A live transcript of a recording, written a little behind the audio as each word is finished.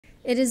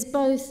It is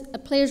both a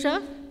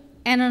pleasure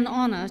and an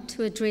honour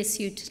to address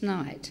you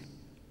tonight.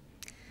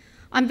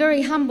 I'm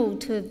very humbled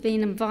to have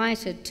been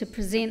invited to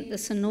present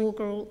this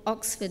inaugural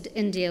Oxford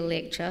India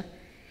lecture,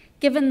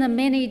 given the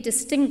many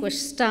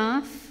distinguished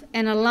staff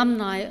and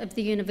alumni of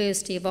the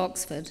University of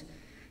Oxford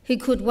who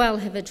could well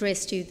have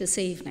addressed you this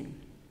evening.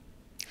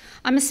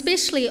 I'm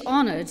especially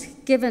honoured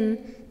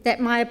given that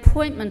my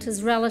appointment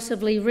is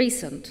relatively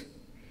recent.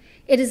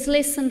 It is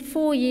less than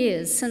 4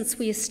 years since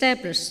we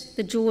established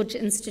the George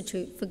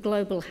Institute for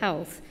Global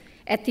Health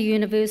at the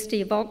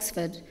University of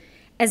Oxford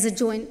as a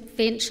joint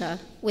venture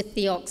with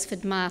the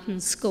Oxford Martin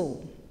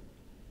School.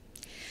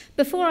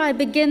 Before I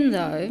begin,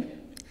 though,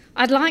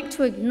 I'd like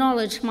to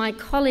acknowledge my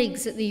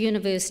colleagues at the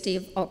University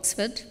of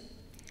Oxford,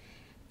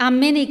 our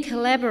many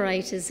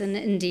collaborators in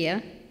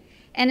India,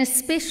 and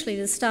especially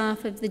the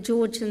staff of the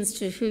George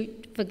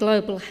Institute for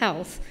Global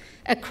Health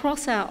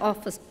across our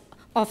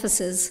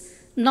offices,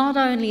 not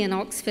only in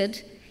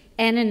Oxford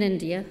and in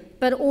India,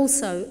 but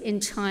also in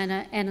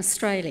China and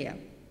Australia.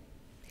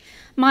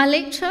 My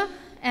lecture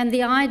and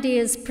the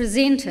ideas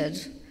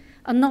presented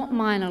are not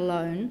mine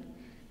alone,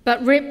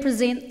 but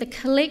represent the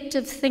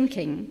collective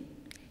thinking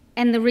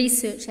and the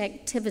research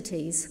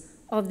activities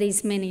of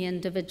these many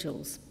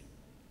individuals.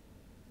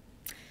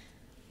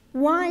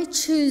 Why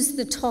choose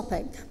the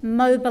topic,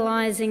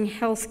 mobilising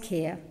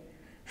healthcare,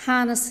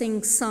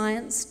 harnessing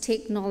science,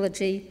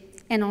 technology,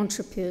 and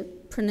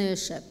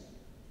entrepreneurship?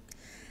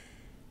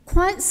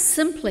 Quite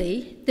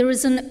simply, there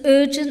is an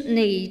urgent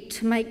need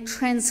to make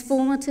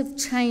transformative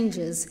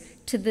changes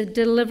to the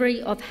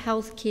delivery of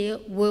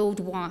healthcare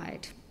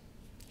worldwide.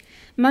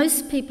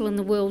 Most people in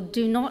the world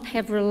do not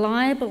have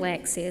reliable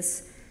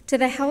access to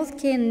the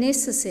healthcare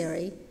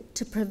necessary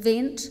to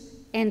prevent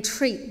and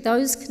treat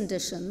those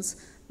conditions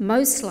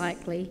most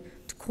likely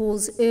to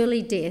cause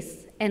early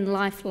death and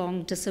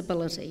lifelong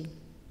disability.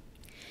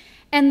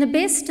 And the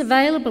best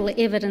available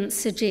evidence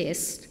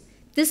suggests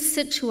this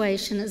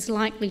situation is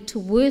likely to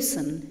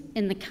worsen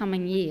in the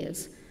coming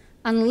years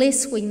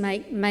unless we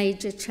make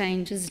major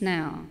changes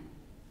now.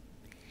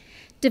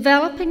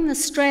 Developing the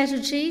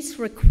strategies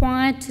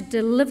required to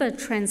deliver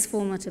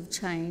transformative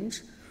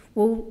change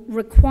will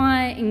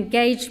require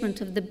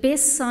engagement of the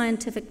best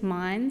scientific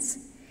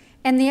minds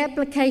and the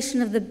application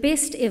of the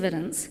best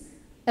evidence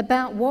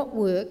about what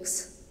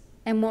works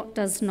and what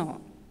does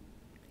not.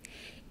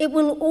 It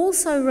will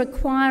also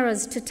require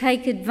us to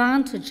take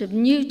advantage of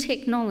new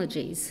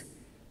technologies,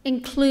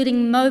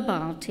 including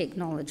mobile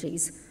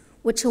technologies,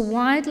 which are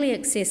widely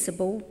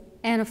accessible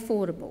and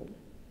affordable.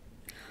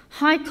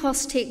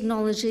 High-cost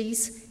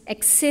technologies,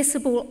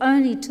 accessible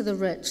only to the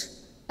rich,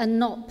 are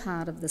not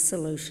part of the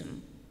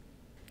solution.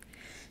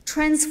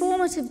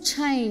 Transformative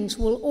change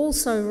will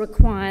also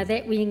require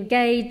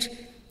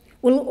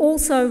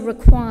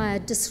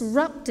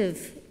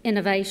disruptive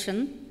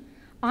innovation,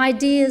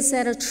 ideas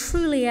that are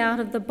truly out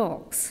of the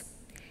box.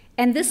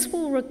 And this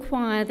will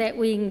require that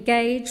we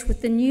engage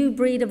with the new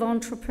breed of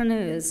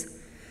entrepreneurs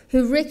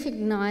who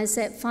recognise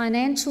that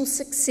financial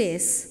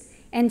success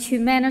and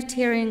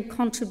humanitarian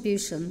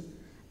contribution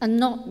are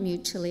not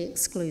mutually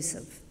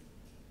exclusive.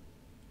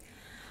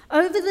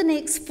 Over the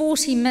next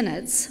 40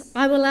 minutes,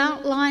 I will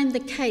outline the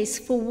case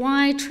for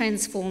why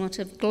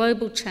transformative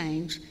global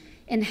change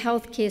in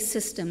healthcare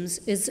systems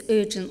is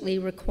urgently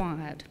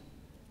required.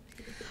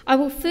 I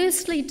will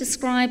firstly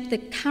describe the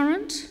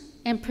current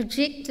and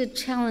projected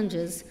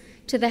challenges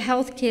to the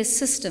healthcare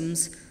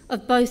systems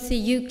of both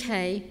the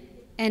UK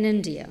and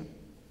India.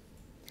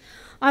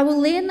 I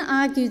will then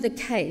argue the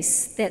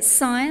case that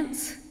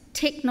science,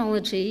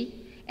 technology,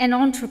 and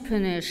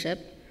entrepreneurship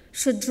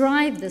should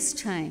drive this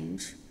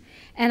change,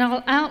 and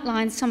I'll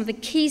outline some of the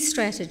key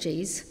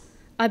strategies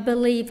I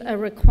believe are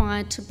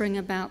required to bring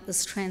about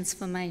this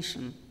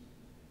transformation.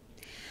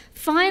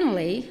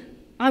 Finally,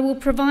 I will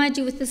provide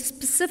you with a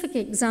specific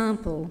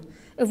example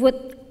of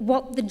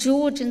what the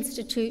George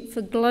Institute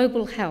for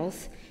Global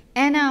Health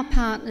and our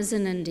partners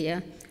in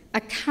India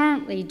are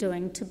currently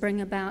doing to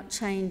bring about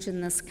change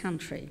in this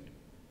country.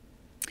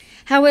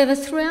 However,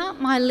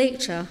 throughout my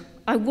lecture,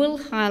 I will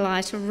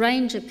highlight a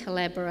range of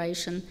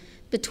collaboration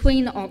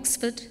between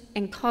Oxford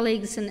and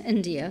colleagues in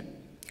India,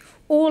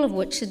 all of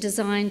which are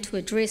designed to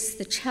address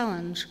the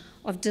challenge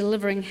of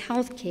delivering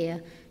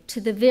healthcare to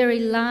the very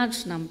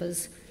large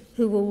numbers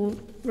who will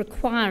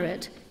require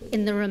it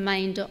in the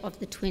remainder of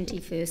the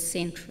 21st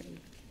century.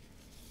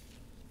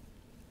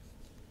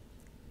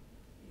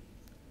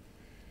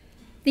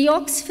 The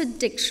Oxford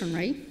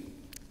Dictionary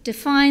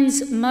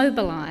defines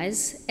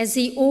mobilise as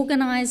the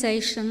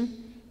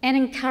organisation and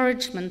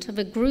encouragement of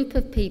a group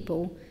of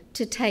people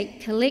to take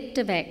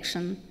collective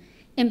action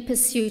in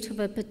pursuit of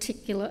a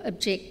particular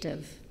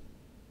objective.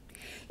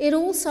 It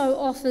also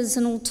offers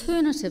an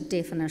alternative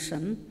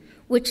definition,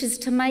 which is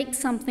to make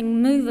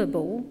something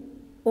movable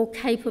or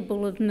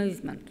capable of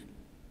movement.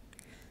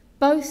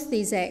 Both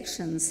these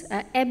actions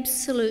are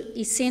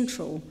absolutely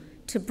central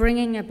to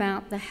bringing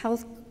about the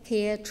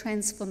healthcare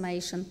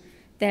transformation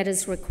that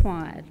is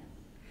required.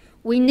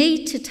 We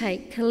need to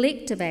take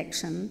collective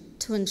action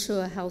to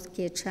ensure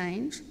healthcare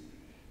change,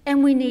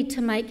 and we need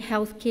to make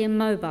healthcare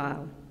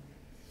mobile.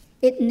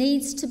 It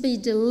needs to be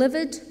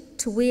delivered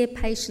to where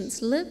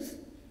patients live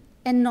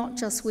and not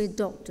just where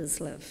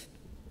doctors live.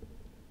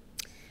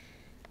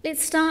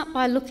 Let's start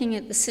by looking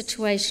at the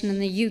situation in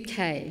the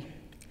UK,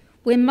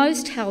 where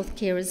most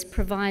healthcare is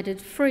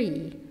provided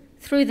free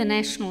through the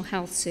National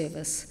Health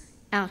Service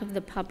out of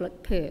the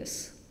public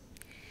purse.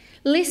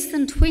 Less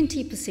than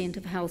 20%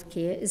 of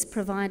healthcare is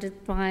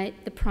provided by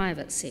the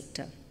private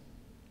sector.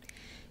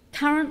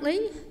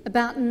 Currently,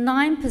 about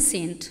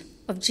 9%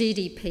 of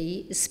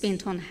GDP is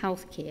spent on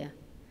healthcare,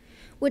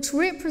 which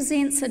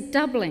represents a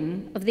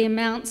doubling of the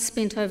amount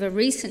spent over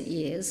recent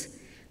years,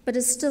 but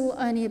is still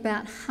only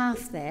about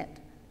half that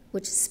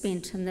which is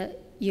spent in the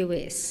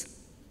US.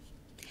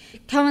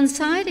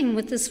 Coinciding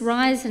with this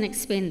rise in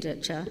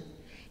expenditure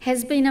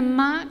has been a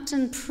marked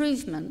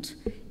improvement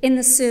in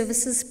the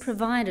services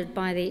provided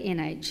by the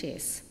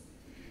NHS.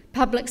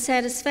 Public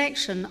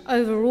satisfaction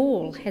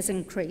overall has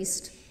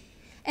increased,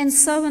 and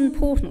so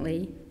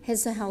importantly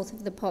has the health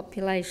of the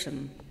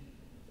population.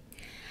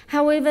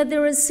 However,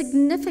 there is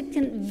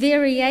significant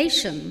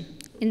variation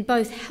in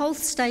both health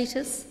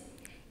status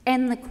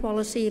and the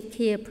quality of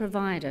care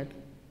provided.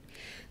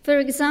 For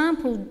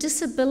example,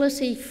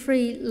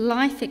 disability-free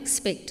life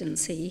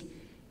expectancy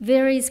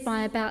varies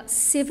by about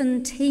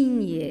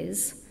 17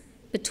 years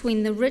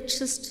between the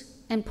richest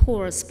and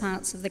poorest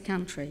parts of the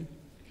country.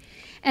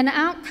 And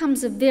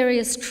outcomes of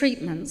various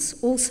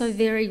treatments also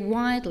vary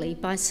widely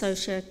by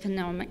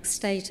socioeconomic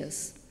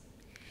status.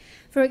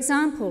 For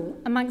example,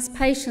 amongst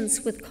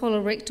patients with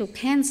colorectal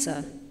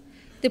cancer,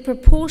 the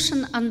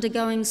proportion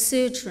undergoing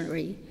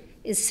surgery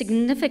is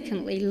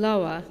significantly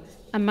lower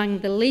among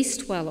the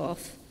least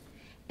well-off,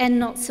 and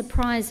not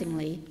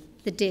surprisingly,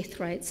 the death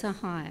rates are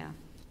higher.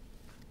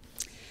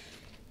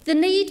 The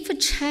need for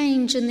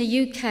change in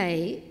the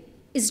UK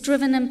is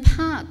driven in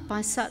part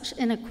by such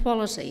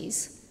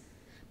inequalities,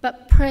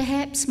 but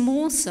perhaps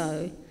more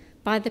so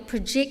by the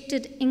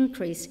projected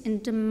increase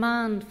in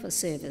demand for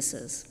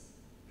services.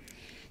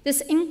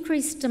 This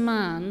increased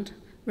demand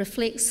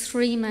reflects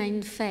three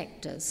main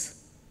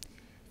factors.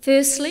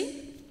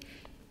 Firstly,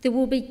 there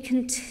will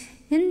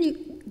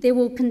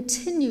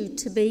continue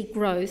to be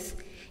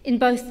growth in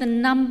both the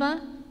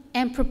number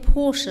and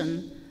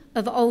proportion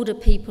of older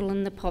people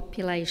in the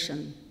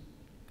population.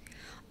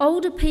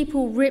 Older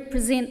people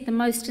represent the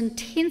most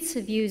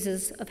intensive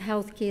users of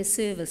healthcare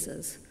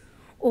services.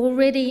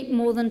 Already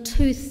more than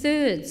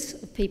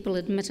 2/3 of people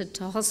admitted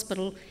to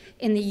hospital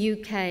in the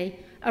UK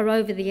are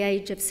over the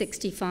age of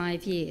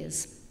 65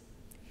 years.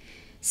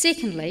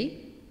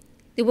 Secondly,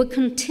 there will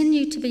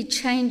continue to be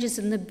changes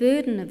in the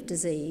burden of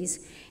disease,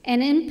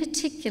 and in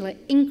particular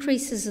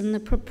increases in the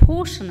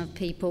proportion of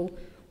people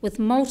with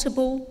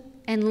multiple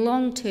and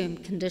long-term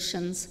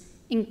conditions,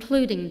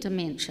 including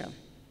dementia.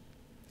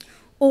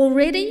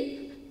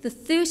 Already, the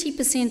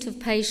 30% of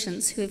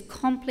patients who have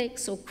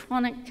complex or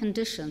chronic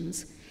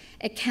conditions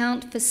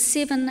account for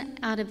 7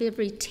 out of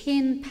every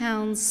 10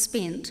 pounds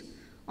spent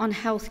on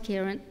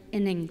healthcare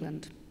in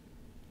England.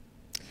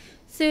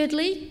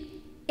 Thirdly,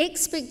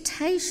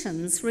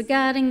 expectations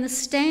regarding the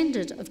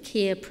standard of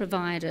care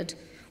provided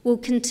will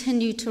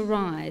continue to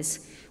rise,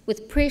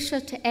 with pressure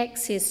to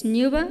access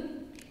newer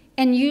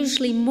and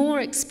usually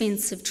more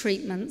expensive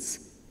treatments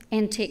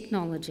and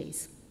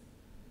technologies.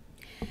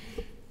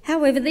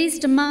 However, these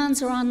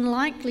demands are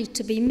unlikely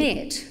to be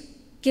met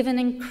given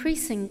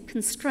increasing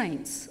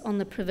constraints on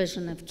the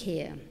provision of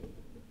care.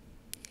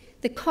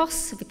 The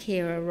costs of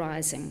care are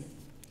rising.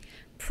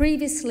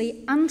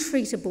 Previously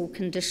untreatable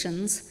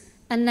conditions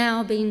are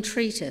now being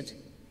treated.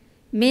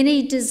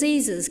 Many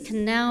diseases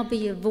can now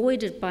be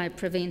avoided by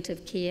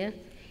preventive care,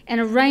 and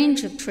a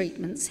range of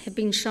treatments have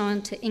been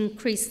shown to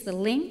increase the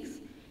length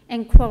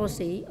and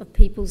quality of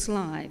people's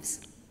lives.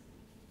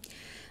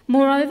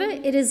 Moreover,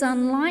 it is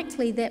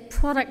unlikely that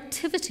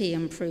productivity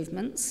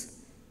improvements,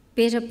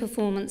 better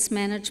performance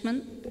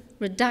management,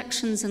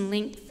 reductions in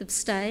length of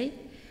stay,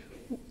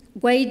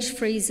 wage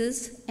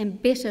freezes,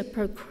 and better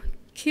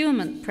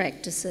procurement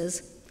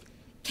practices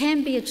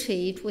can be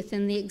achieved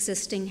within the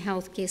existing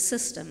healthcare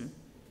system.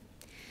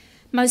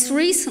 Most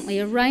recently,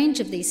 a range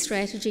of these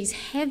strategies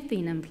have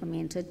been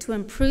implemented to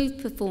improve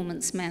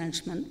performance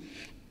management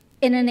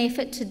in an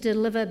effort to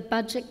deliver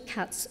budget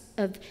cuts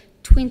of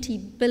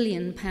 £20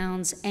 billion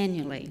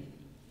annually.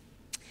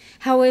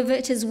 However,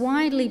 it is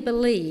widely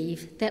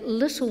believed that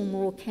little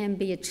more can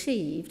be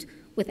achieved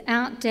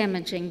without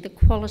damaging the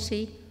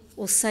quality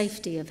or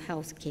safety of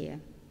healthcare.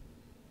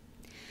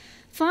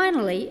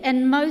 Finally,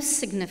 and most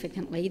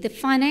significantly, the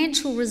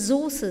financial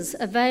resources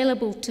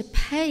available to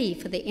pay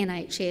for the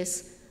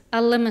NHS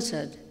are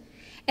limited,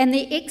 and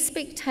the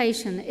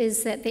expectation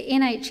is that the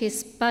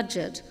NHS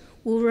budget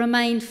will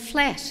remain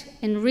flat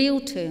in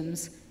real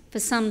terms for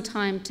some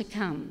time to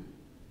come.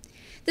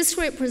 This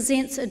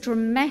represents a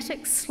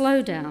dramatic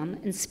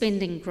slowdown in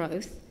spending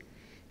growth,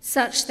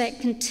 such that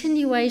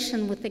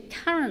continuation with the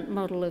current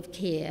model of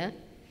care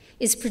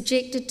is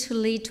projected to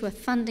lead to a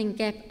funding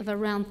gap of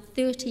around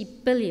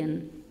 $30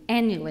 billion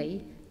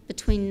annually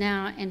between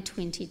now and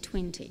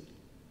 2020.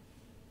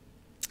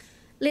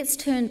 Let's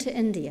turn to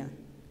India.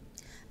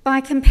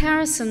 By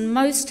comparison,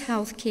 most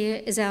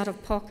healthcare is out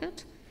of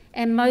pocket,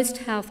 and most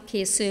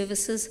healthcare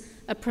services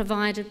are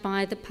provided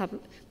by the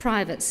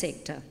private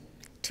sector,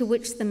 to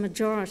which the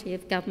majority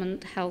of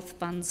government health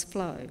funds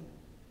flow.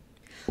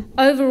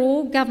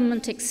 Overall,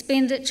 government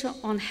expenditure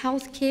on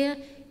healthcare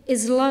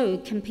is low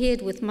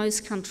compared with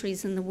most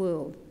countries in the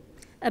world,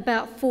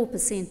 about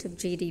 4% of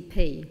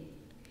GDP.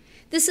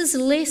 This is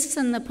less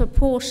than the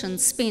proportion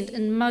spent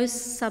in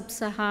most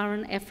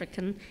sub-Saharan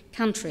African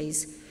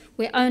countries,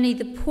 where only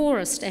the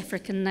poorest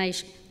African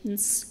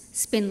nations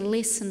spend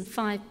less than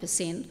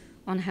 5%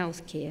 on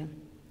healthcare.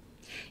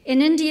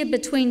 In India,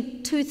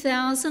 between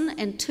 2000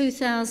 and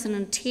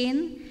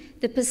 2010,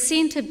 the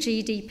percent of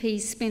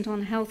GDP spent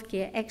on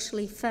healthcare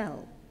actually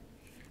fell,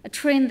 a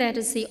trend that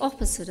is the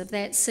opposite of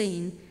that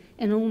seen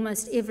in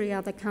almost every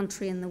other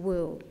country in the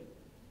world.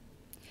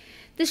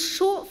 This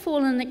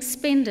shortfall in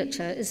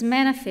expenditure is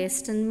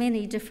manifest in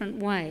many different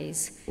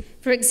ways.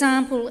 For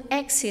example,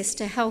 access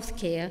to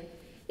healthcare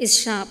is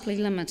sharply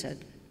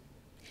limited.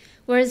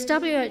 Whereas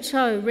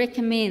WHO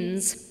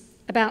recommends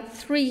about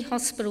 3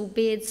 hospital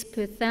beds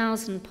per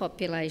 1,000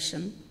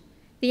 population,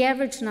 the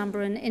average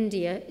number in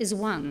India is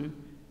 1,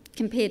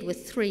 compared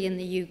with 3 in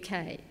the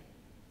UK.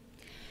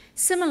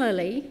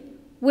 Similarly,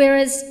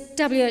 whereas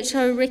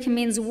WHO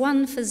recommends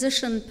 1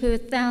 physician per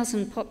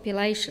 1,000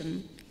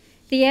 population,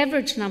 the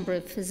average number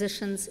of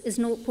physicians is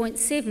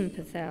 0.7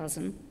 per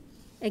 1,000,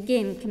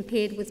 again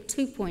compared with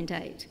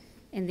 2.8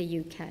 in the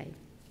UK.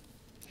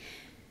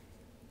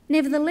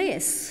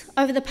 Nevertheless,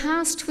 over the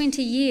past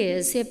 20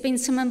 years, there have been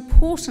some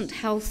important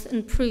health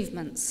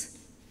improvements.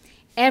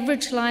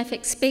 Average life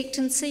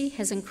expectancy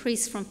has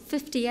increased from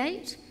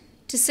 58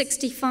 to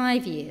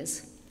 65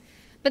 years,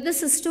 but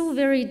this is still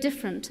very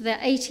different to the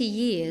 80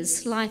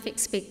 years life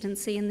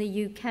expectancy in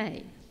the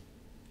UK.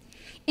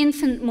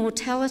 Infant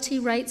mortality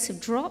rates have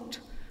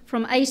dropped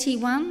from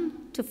 81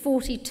 to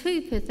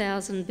 42 per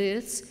 1,000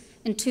 births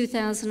in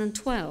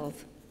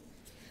 2012,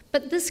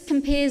 but this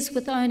compares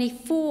with only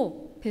 4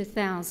 per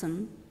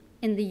 1,000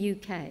 in the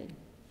UK.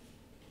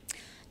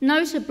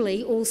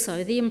 Notably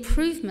also, the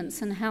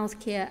improvements in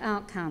healthcare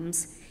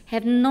outcomes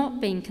have not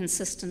been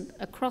consistent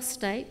across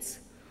states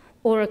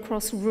or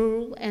across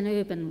rural and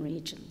urban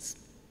regions.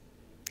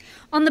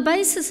 On the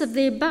basis of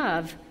the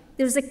above,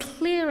 there is a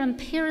clear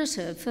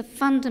imperative for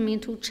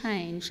fundamental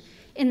change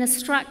in the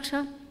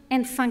structure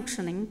and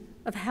functioning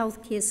of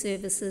healthcare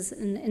services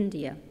in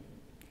India.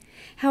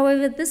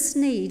 However, this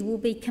need will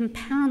be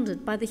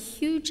compounded by the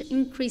huge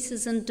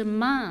increases in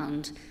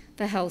demand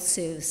for health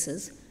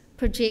services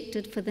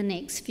projected for the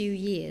next few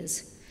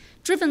years,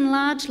 driven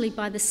largely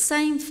by the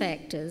same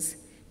factors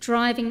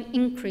driving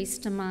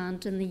increased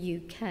demand in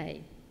the UK.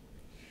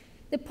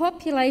 The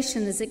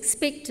population is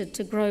expected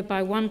to grow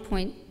by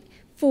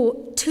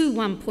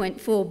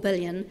 1.4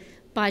 billion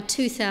by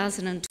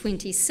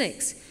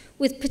 2026,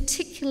 with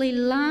particularly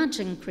large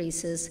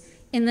increases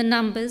in the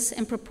numbers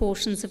and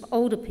proportions of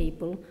older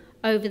people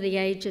over the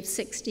age of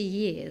 60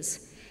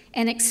 years,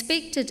 an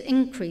expected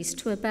increase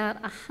to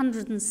about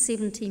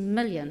 170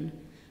 million,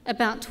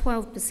 about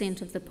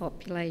 12% of the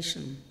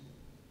population.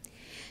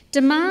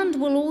 Demand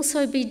will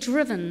also be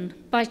driven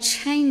by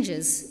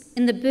changes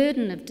in the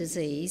burden of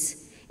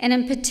disease, and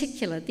in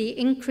particular the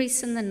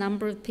increase in the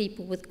number of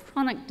people with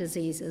chronic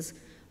diseases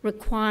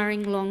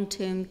requiring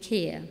long-term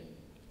care.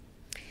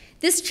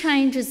 This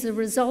change is the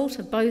result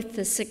of both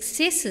the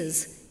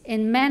successes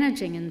in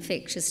managing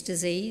infectious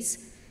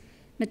disease,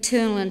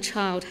 maternal and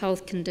child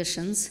health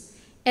conditions,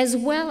 as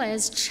well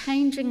as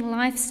changing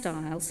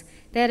lifestyles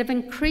that have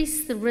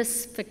increased the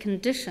risk for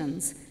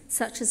conditions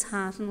such as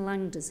heart and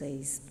lung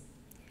disease.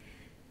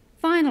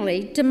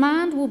 Finally,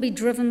 demand will be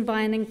driven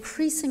by an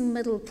increasing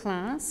middle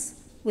class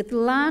with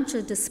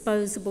larger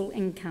disposable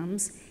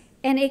incomes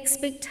and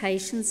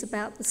expectations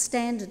about the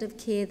standard of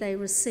care they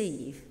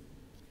receive.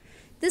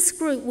 This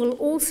group will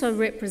also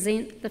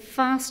represent the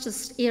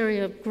fastest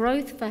area of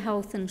growth for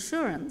health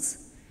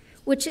insurance,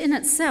 which in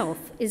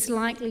itself is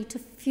likely to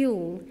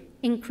fuel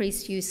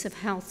increased use of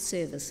health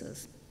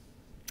services.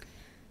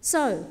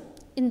 So,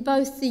 in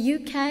both the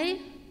UK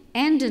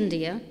and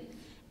India,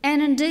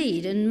 and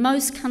indeed in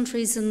most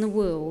countries in the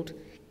world,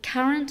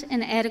 current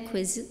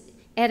inadequacies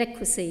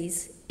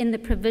in the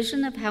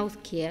provision of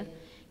healthcare,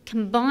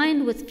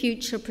 combined with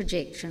future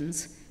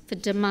projections for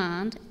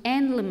demand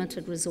and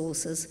limited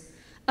resources,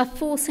 are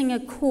forcing a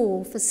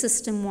call for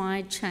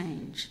system-wide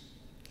change.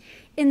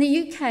 In the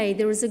UK,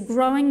 there is a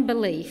growing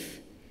belief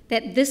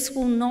that this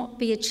will not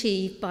be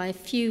achieved by a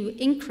few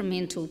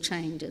incremental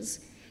changes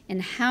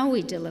in how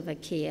we deliver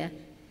care,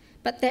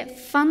 but that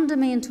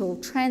fundamental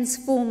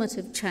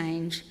transformative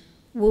change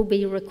will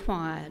be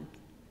required.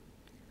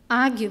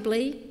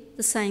 Arguably,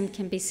 the same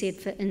can be said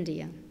for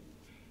India.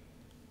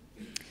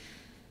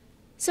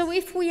 So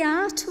if we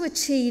are to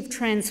achieve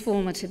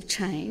transformative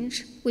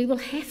change, we will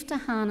have to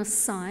harness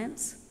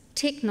science,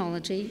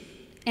 technology,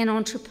 and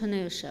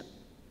entrepreneurship.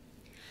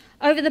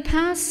 Over the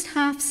past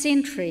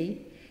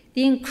half-century,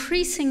 the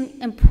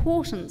increasing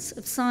importance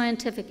of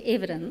scientific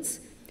evidence,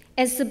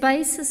 as the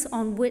basis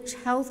on which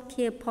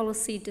healthcare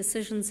policy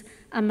decisions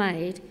are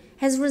made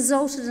has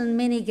resulted in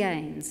many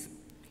gains,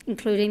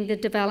 including the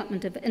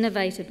development of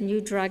innovative new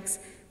drugs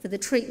for the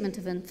treatment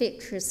of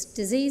infectious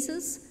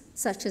diseases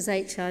such as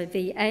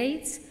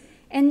HIV/AIDS,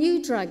 and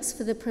new drugs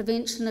for the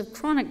prevention of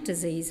chronic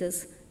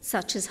diseases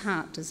such as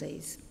heart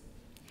disease.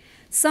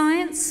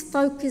 Science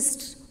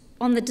focused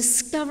on the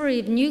discovery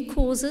of new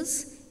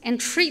causes and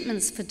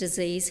treatments for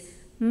disease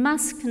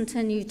must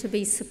continue to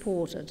be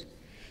supported,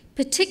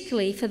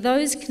 particularly for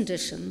those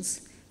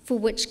conditions for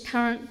which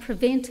current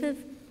preventive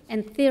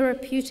and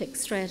therapeutic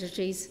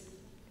strategies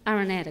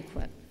are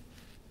inadequate.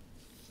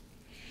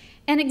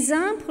 An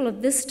example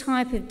of this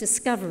type of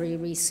discovery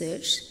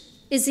research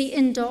is the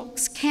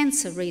Indocs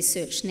Cancer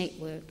Research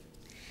Network,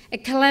 a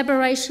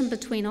collaboration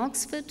between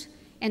Oxford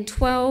and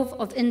 12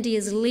 of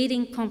India's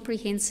leading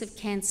comprehensive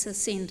cancer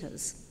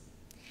centres.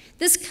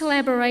 This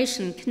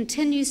collaboration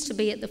continues to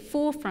be at the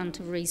forefront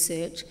of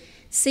research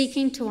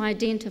seeking to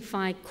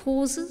identify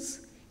causes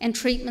and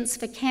treatments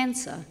for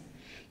cancer,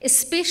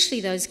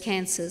 especially those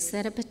cancers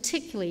that are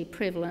particularly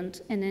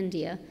prevalent in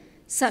India,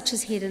 such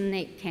as head and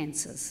neck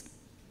cancers.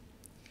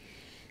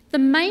 The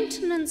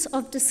maintenance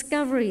of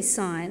discovery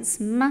science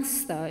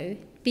must, though,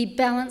 be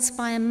balanced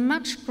by a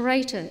much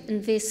greater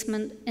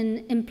investment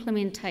in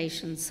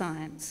implementation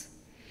science,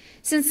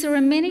 since there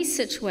are many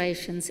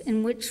situations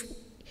in which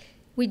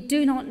we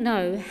do not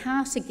know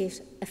how to get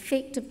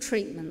effective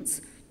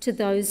treatments to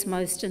those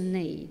most in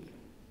need.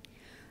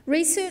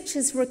 Research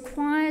is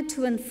required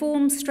to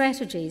inform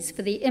strategies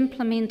for the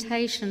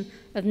implementation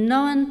of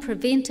known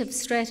preventive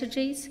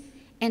strategies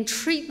and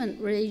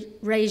treatment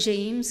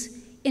regimes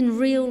in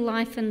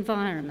real-life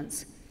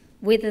environments,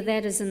 whether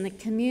that is in the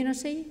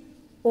community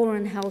or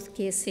in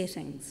healthcare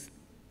settings.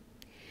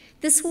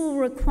 This will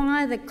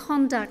require the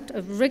conduct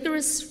of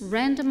rigorous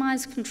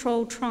randomised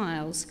controlled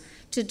trials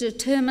to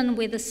determine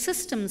whether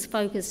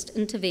systems-focused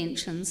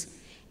interventions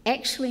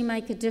actually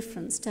make a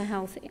difference to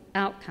health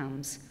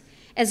outcomes,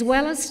 as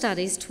well as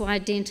studies to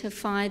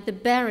identify the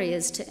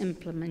barriers to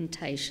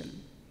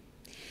implementation.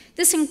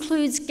 This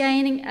includes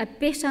gaining a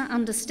better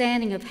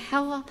understanding of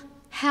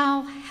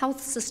how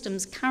health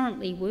systems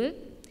currently work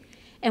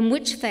and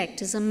which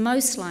factors are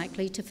most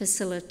likely to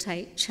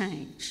facilitate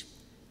change.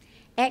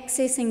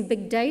 Accessing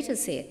big data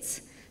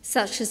sets,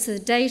 such as the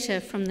data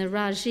from the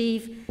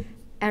Rajiv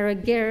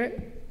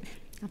Aragari,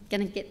 I'm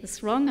going to get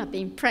this wrong, I've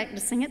been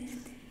practicing it,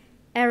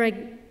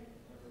 Aragari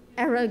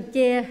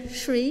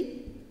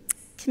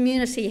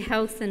Community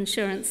Health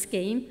Insurance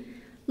Scheme,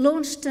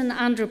 launched in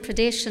Andhra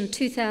Pradesh in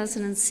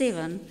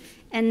 2007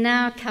 and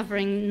now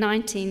covering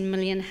 19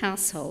 million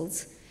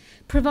households,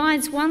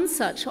 provides one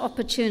such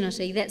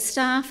opportunity that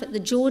staff at the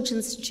George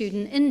Institute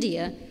in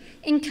India,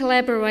 in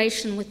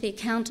collaboration with their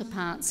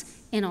counterparts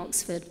in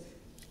Oxford,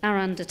 are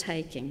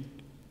undertaking.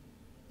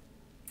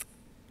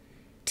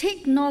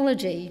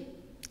 Technology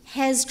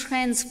has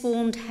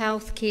transformed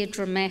healthcare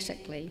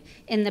dramatically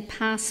in the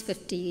past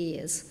 50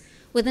 years,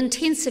 with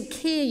intensive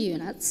care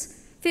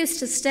units,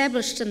 first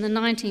established in the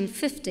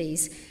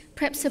 1950s,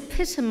 perhaps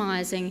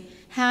epitomising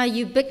how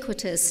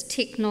ubiquitous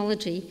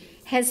technology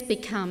has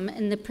become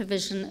in the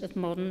provision of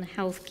modern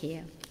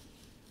healthcare.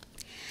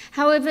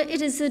 However,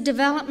 it is the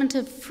development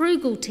of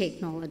frugal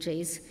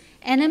technologies,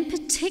 and in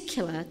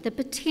particular the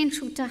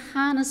potential to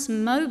harness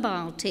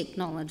mobile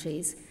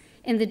technologies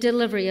in the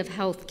delivery of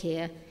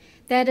healthcare,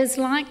 that is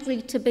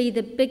likely to be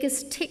the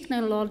biggest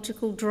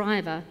technological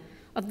driver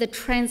of the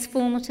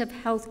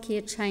transformative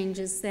healthcare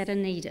changes that are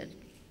needed.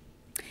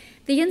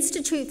 The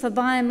Institute for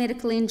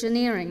Biomedical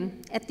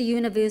Engineering at the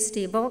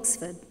University of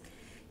Oxford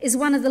is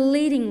one of the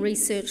leading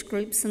research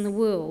groups in the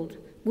world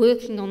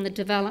working on the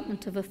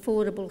development of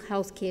affordable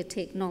healthcare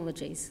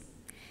technologies.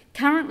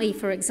 Currently,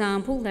 for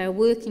example, they are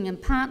working in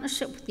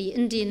partnership with the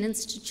Indian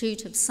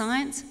Institute of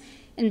Science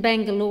in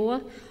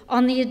Bangalore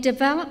on the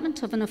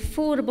development of an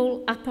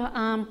affordable upper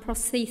arm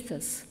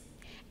prosthesis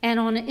and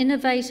on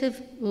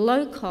innovative,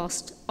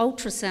 low-cost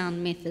ultrasound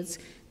methods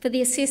for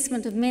the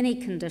assessment of many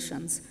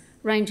conditions,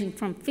 ranging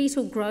from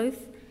fetal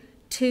growth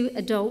to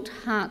adult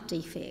heart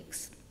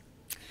defects.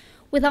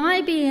 With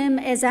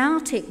IBM as our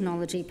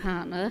technology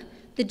partner,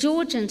 the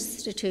George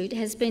Institute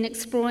has been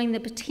exploring the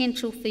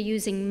potential for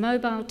using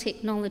mobile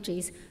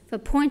technologies for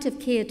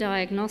point-of-care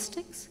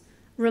diagnostics,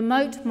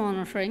 remote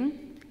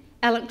monitoring,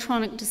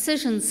 electronic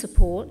decision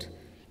support,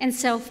 and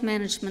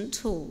self-management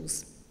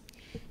tools.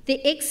 The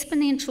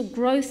exponential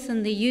growth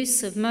in the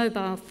use of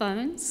mobile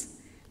phones,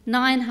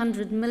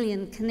 900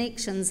 million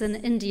connections in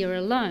India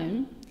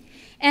alone,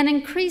 and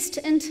increased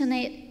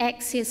internet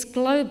access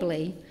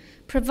globally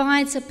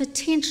provides a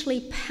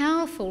potentially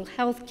powerful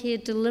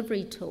healthcare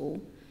delivery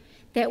tool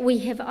that we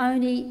have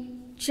only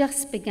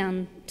just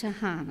begun to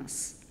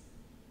harness.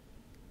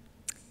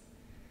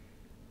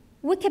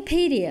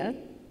 Wikipedia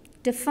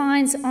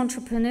defines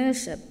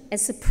entrepreneurship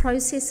as the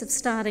process of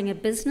starting a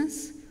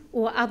business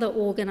or other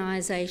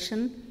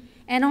organisation,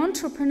 and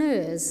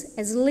entrepreneurs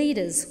as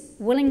leaders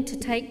willing to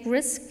take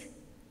risk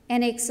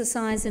and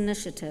exercise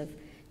initiative,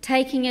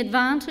 taking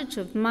advantage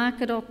of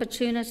market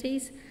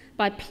opportunities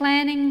by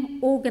planning,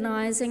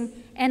 organising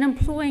and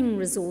employing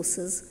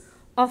resources,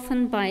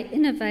 often by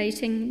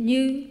innovating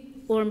new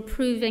or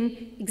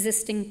improving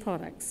existing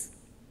products.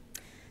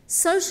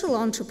 Social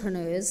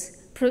entrepreneurs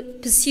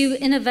pursue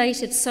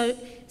innovative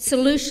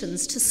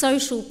solutions to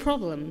social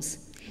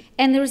problems,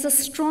 and there is a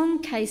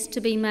strong case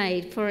to be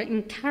made for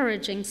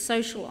encouraging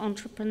social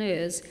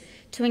entrepreneurs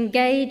to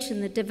engage in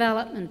the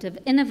development of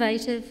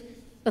innovative,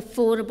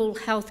 affordable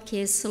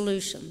healthcare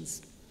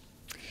solutions.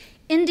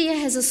 India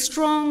has a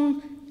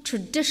strong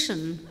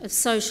tradition of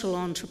social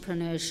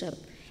entrepreneurship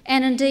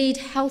and indeed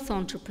health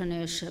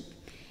entrepreneurship,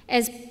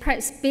 as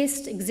perhaps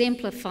best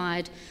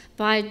exemplified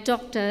by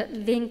Dr.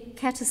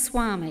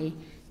 Venkataswamy,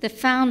 the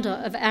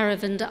founder of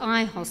Aravind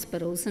Eye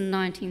Hospitals in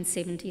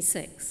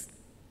 1976.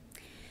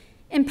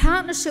 In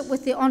partnership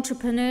with the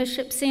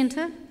Entrepreneurship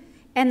Centre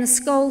and the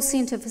Skoll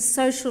Centre for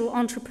Social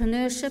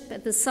Entrepreneurship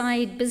at the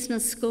Said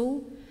Business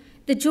School,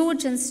 the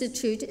George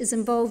Institute is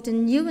involved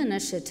in new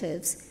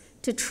initiatives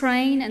to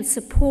train and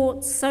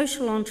support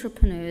social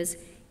entrepreneurs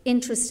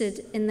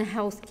interested in the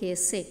healthcare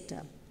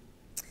sector.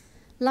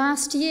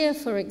 Last year,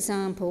 for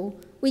example,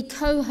 we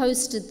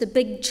co-hosted the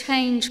Big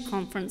Change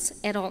Conference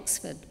at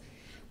Oxford,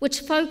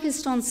 which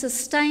focused on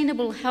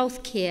sustainable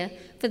healthcare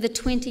for the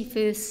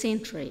 21st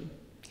century.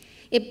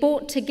 It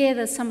brought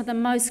together some of the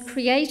most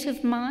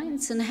creative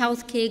minds in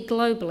healthcare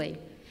globally,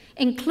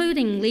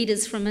 including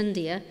leaders from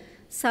India,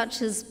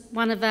 such as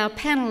one of our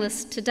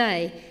panellists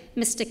today,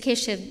 Mr.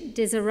 Keshav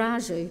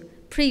Desiraju,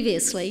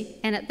 previously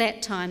and at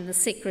that time the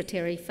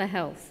Secretary for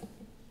Health.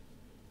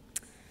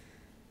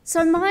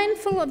 So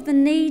mindful of the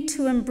need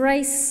to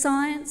embrace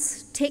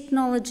science,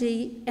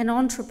 technology and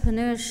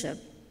entrepreneurship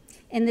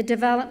in the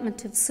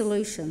development of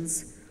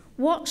solutions,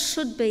 what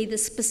should be the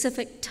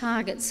specific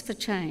targets for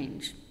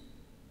change?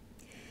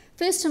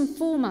 First and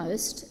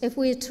foremost, if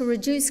we are to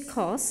reduce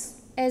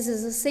costs, as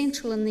is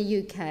essential in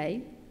the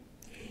UK,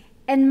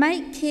 and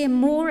make care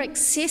more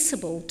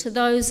accessible to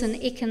those in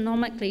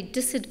economically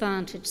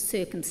disadvantaged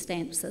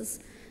circumstances,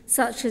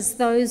 such as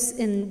those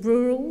in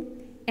rural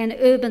and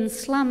urban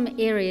slum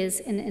areas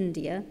in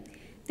India,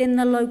 then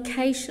the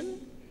location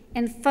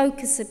and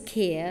focus of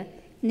care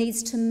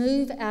needs to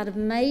move out of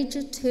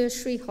major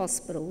tertiary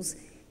hospitals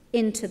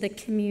into the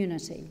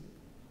community.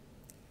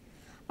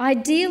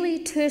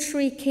 Ideally,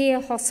 tertiary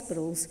care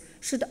hospitals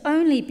should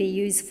only be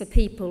used for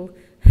people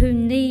who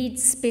need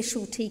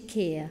specialty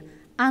care,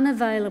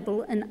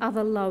 unavailable in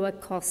other lower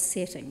cost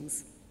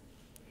settings.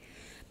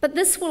 But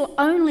this will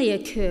only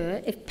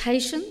occur if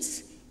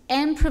patients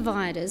and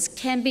providers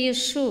can be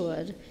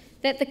assured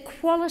that the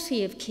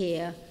quality of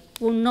care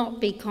will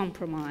not be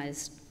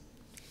compromised.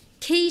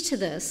 Key to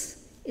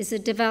this is the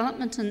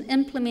development and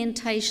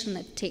implementation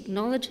of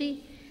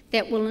technology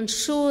that will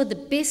ensure the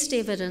best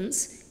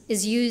evidence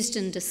is used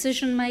in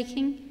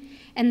decision-making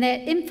and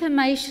that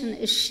information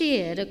is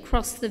shared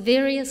across the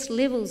various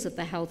levels of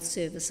the health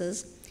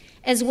services,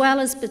 as well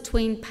as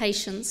between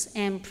patients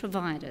and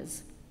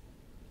providers.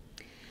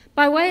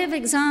 By way of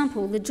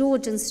example, the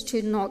George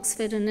Institute in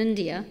Oxford in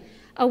India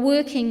are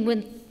working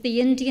with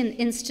the Indian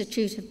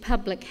Institute of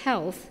Public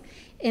Health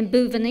in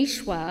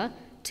Bhubaneswar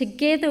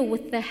together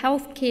with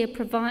healthcare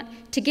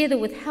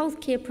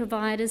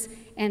providers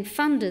and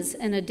funders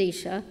in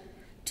Odisha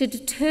to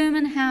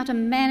determine how to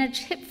manage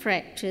hip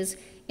fractures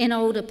in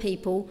older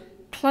people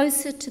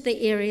closer to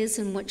the areas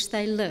in which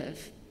they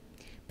live,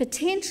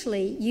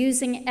 potentially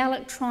using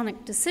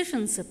electronic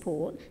decision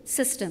support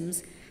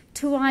systems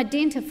to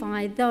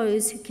identify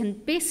those who can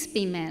best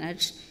be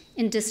managed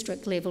in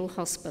district-level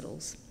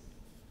hospitals.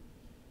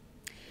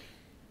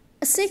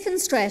 A second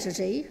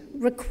strategy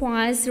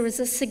requires there is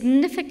a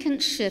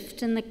significant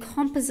shift in the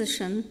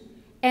composition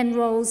and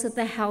roles of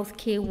the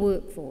healthcare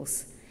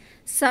workforce,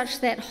 such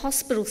that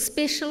hospital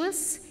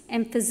specialists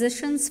and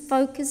physicians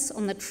focus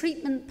on the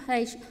treatment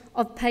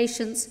of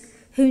patients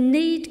who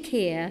need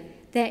care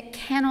that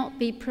cannot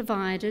be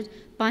provided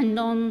by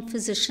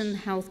non-physician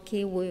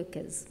healthcare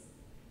workers.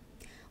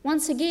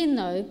 Once again,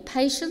 though,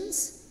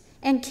 patients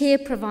and care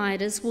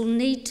providers will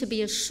need to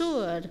be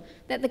assured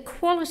that the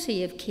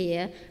quality of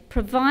care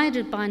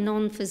provided by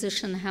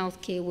non-physician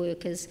healthcare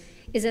workers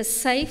is as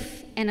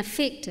safe and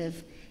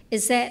effective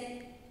as that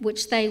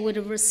which they would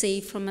have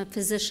received from a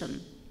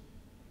physician.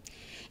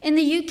 In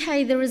the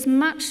UK, there is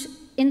much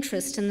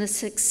interest in the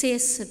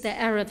success of the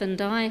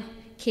Aravind Eye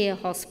Care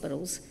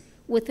hospitals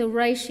with a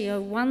ratio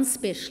of 1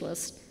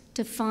 specialist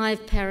to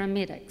 5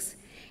 paramedics,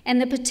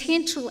 and the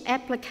potential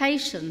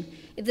application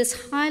of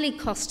this highly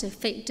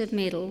cost-effective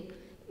model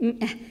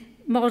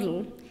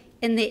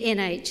in the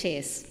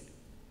NHS.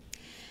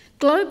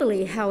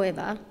 Globally,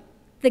 however,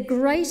 the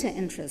greater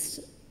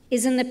interest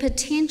is in the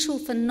potential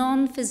for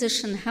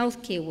non-physician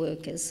healthcare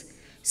workers,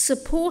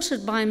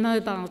 supported by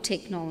mobile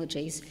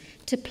technologies,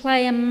 to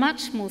play a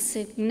much more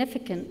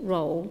significant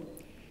role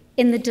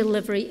in the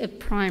delivery of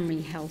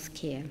primary health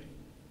care.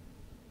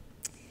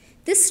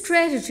 This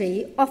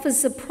strategy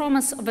offers the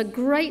promise of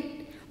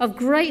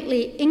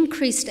greatly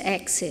increased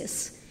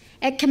access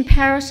at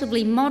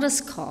comparatively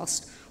modest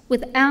cost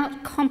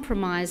without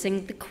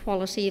compromising the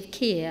quality of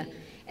care,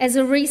 as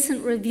a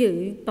recent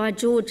review by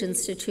George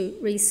Institute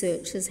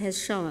researchers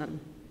has shown.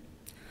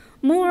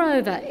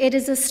 Moreover, it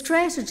is a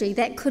strategy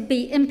that could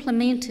be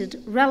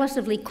implemented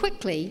relatively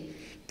quickly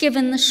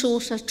given the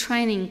shorter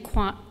training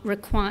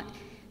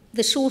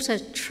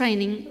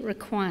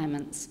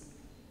requirements.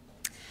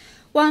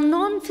 While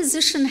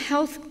non-physician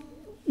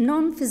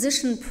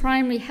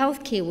primary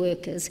healthcare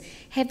workers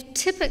have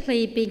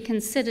typically been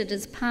considered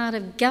as part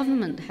of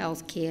government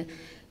healthcare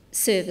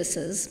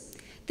services,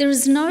 there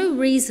is no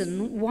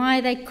reason why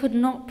they could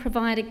not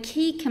provide a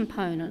key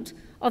component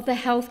of the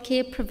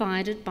healthcare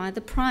provided by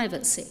the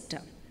private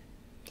sector.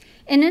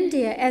 In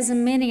India, as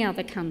in many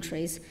other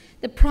countries,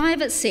 the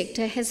private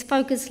sector has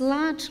focused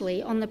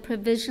largely on the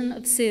provision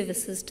of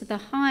services to the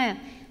higher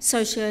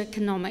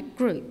socioeconomic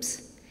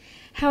groups.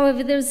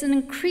 However, there is an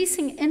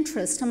increasing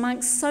interest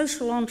amongst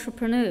social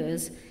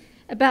entrepreneurs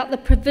about the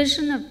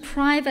provision of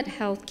private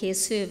healthcare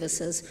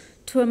services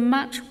to a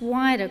much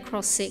wider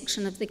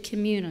cross-section of the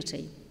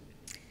community.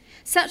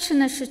 Such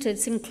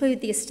initiatives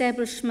include the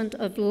establishment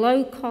of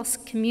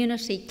low-cost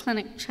community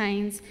clinic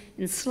chains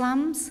in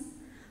slums,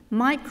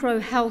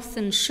 micro-health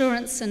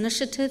insurance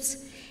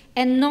initiatives,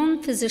 and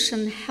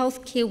non-physician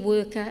healthcare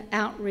worker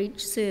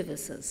outreach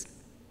services.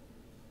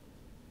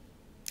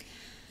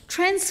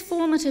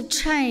 Transformative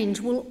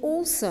change will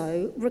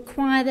also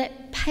require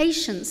that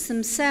patients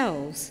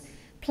themselves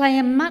play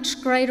a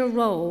much greater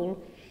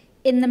role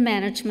in the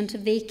management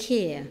of their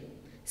care.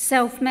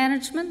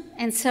 Self-management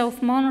and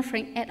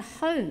self-monitoring at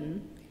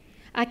home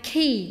are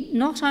key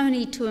not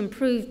only to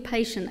improve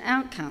patient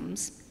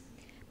outcomes,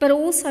 but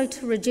also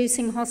to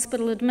reducing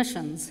hospital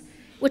admissions,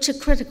 which are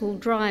critical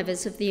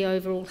drivers of the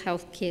overall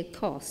healthcare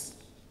costs.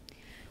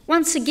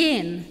 Once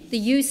again, the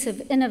use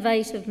of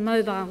innovative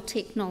mobile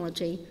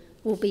technology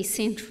will be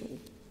central.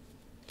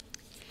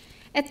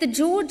 At the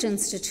George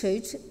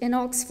Institute in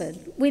Oxford,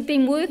 we've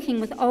been working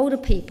with older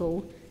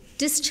people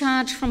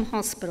discharged from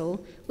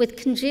hospital with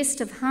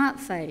congestive heart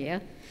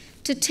failure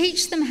to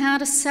teach them how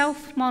to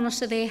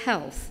self-monitor their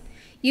health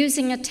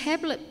using a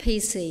tablet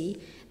PC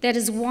that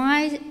is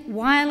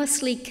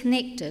wirelessly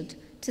connected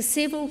to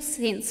several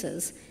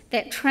sensors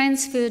that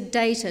transfer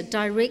data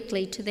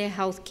directly to their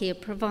healthcare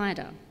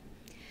provider.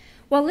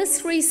 While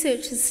this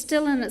research is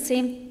still in its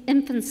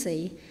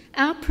infancy,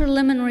 our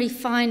preliminary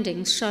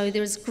findings show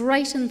there is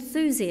great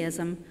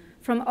enthusiasm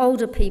from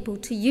older people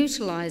to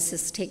utilise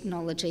this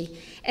technology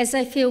as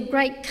they feel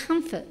great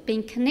comfort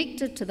being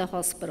connected to the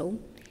hospital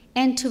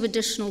and to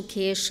additional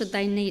care should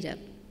they need it.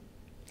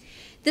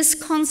 This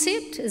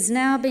concept has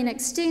now been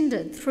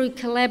extended through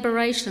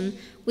collaboration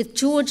with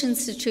George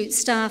Institute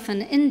staff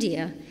in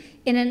India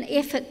in an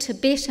effort to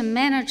better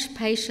manage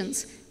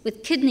patients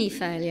with kidney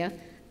failure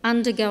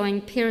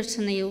undergoing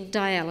peritoneal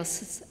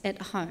dialysis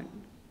at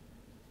home.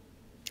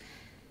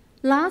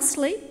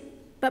 Lastly,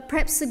 but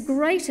perhaps the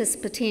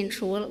greatest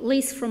potential, at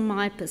least from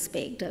my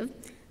perspective,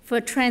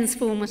 for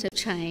transformative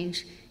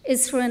change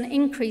is through an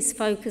increased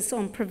focus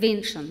on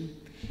prevention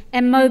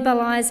and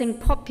mobilising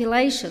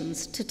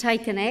populations to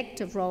take an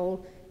active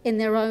role in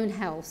their own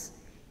health,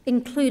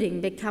 including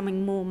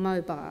becoming more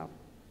mobile.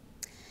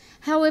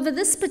 However,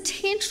 this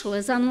potential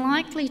is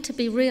unlikely to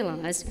be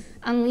realised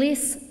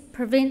unless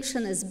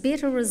prevention is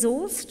better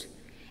resourced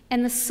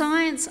and the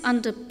science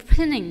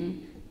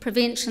underpinning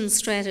prevention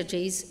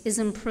strategies is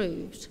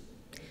improved.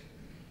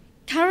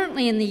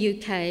 Currently in the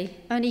UK,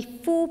 only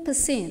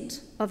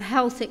 4% of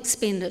health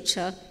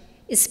expenditure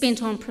is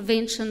spent on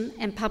prevention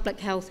and public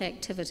health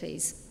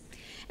activities.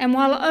 And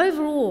while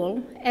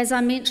overall, as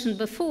I mentioned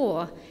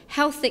before,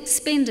 health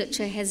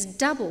expenditure has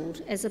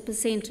doubled as a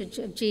percentage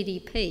of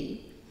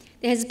GDP,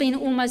 there has been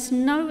almost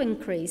no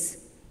increase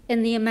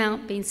in the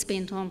amount being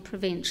spent on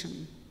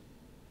prevention.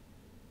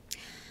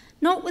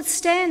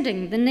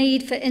 Notwithstanding the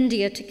need for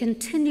India to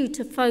continue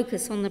to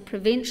focus on the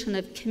prevention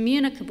of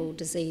communicable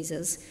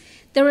diseases,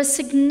 there are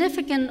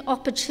significant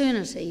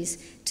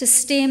opportunities to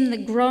stem the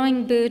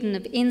growing burden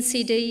of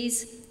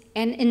NCDs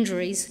and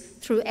injuries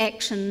through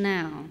action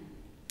now.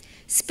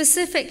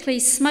 Specifically,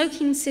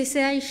 smoking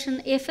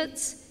cessation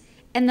efforts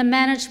and the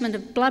management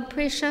of blood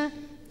pressure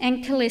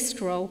and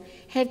cholesterol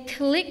have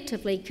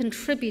collectively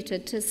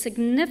contributed to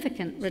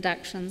significant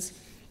reductions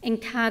in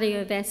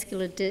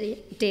cardiovascular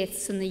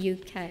deaths in the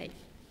UK.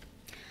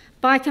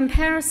 By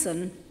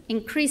comparison,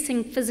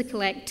 increasing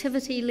physical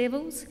activity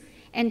levels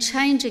and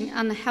changing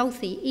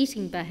unhealthy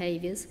eating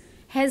behaviours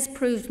has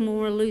proved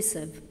more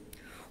elusive.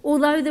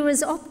 Although there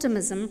is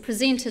optimism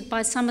presented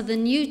by some of the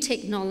new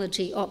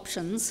technology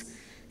options,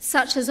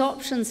 such as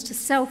options to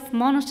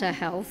self-monitor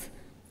health,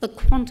 the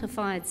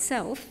quantified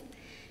self,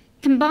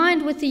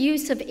 combined with the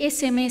use of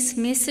SMS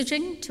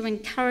messaging to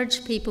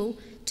encourage people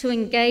to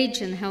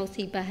engage in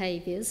healthy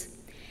behaviours,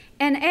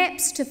 and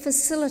apps to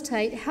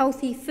facilitate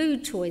healthy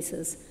food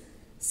choices,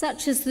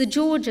 such as the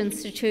George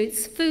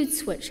Institute's Food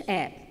Switch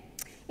app,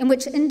 in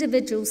which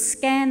individuals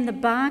scan the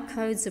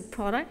barcodes of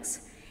products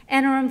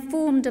and are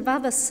informed of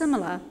other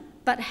similar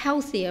but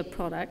healthier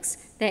products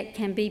that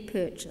can be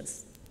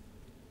purchased.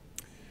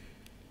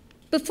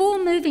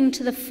 Before moving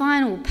to the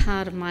final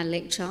part of my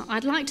lecture,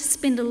 I'd like to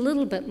spend a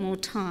little bit more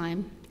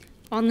time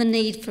on the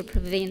need for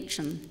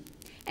prevention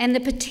and the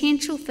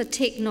potential for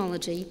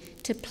technology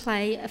to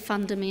play a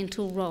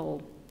fundamental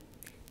role,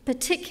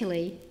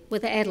 particularly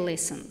with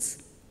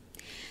adolescents.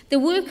 The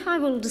work I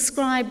will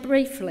describe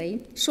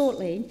briefly,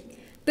 shortly,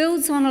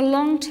 builds on a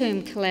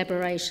long-term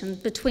collaboration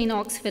between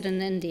Oxford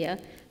and India,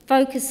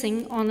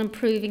 focusing on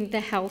improving the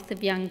health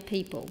of young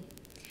people.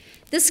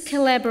 This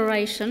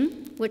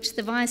collaboration, which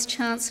the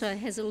Vice-Chancellor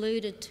has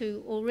alluded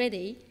to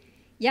already,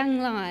 Young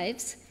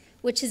Lives,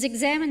 which is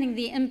examining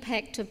the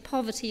impact of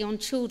poverty on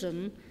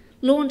children,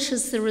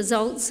 launches the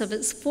results of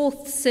its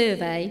 4th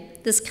survey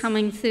this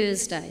coming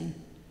Thursday.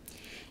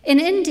 In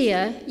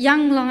India,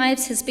 Young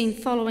Lives has been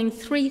following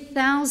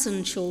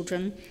 3,000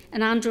 children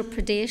in Andhra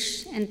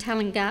Pradesh and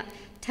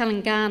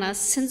Telangana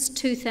since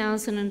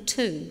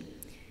 2002.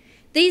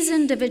 These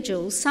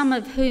individuals, some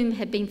of whom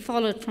have been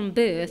followed from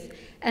birth,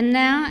 are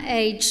now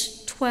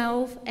aged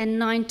 12 and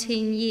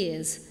 19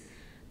 years,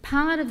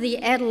 part of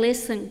the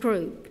adolescent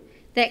group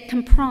that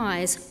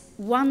comprise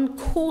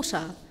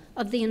 1/4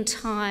 of the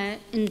entire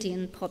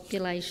Indian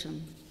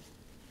population.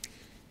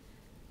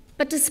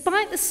 But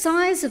despite the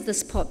size of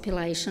this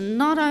population,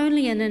 not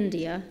only in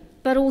India,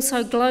 but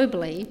also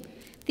globally,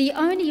 the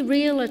only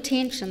real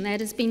attention that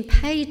has been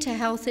paid to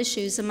health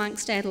issues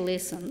amongst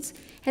adolescents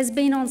has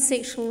been on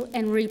sexual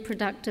and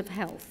reproductive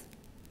health.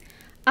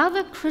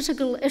 Other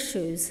critical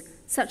issues,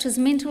 such as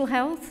mental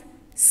health,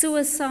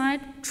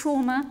 suicide,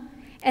 trauma,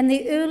 and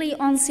the early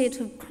onset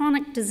of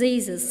chronic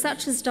diseases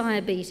such as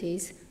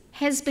diabetes,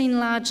 has been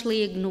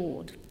largely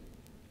ignored.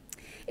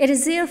 It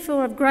is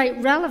therefore of great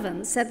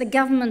relevance that the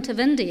Government of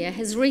India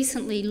has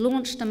recently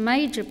launched a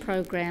major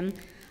program,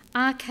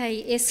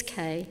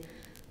 RKSK,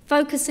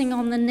 focusing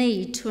on the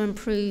need to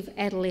improve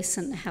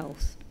adolescent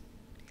health.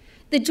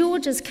 The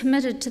George is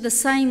committed to the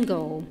same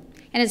goal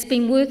and has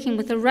been working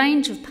with a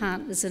range of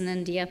partners in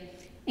India,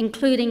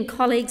 including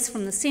colleagues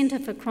from the Centre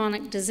for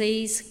Chronic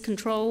Disease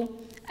Control,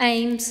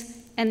 AIMS,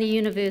 and the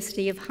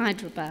University of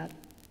Hyderabad.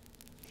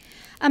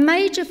 A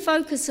major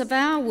focus of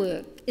our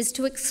work is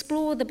to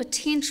explore the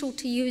potential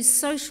to use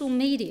social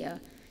media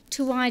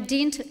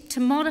to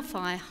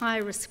modify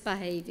high-risk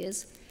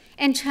behaviours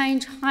and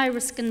change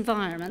high-risk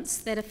environments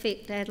that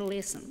affect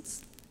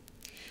adolescents.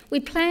 We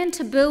plan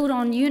to build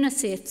on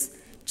UNICEF's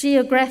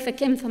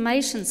geographic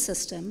information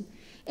system,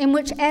 in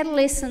which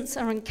adolescents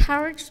are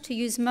encouraged to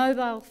use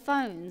mobile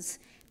phones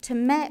to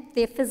map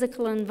their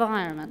physical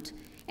environment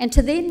and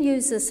to then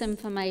use this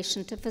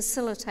information to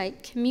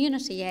facilitate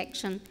community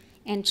action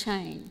and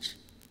change.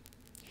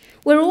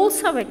 We're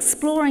also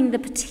exploring the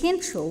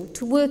potential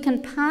to work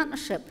in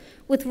partnership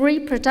with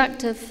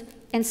reproductive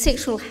and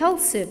sexual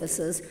health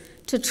services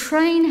to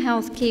train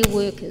healthcare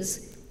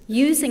workers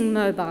using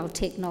mobile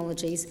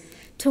technologies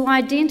to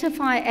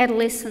identify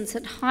adolescents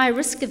at high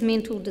risk of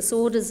mental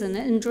disorders and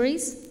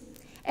injuries,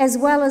 as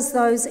well as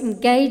those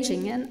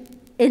engaging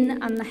in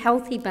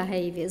unhealthy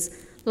behaviours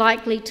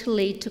likely to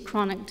lead to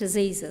chronic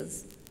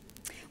diseases.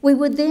 We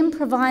would then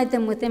provide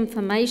them with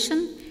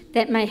information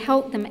that may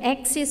help them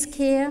access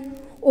care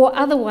or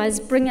otherwise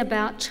bring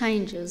about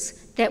changes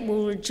that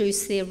will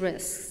reduce their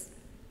risks.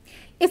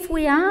 If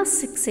we are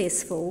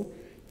successful,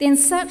 then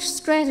such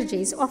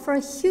strategies offer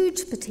a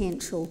huge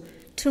potential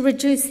to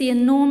reduce the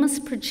enormous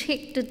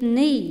projected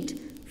need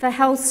for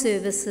health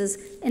services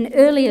in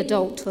early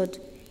adulthood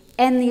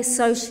and the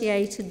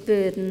associated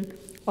burden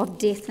of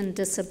death and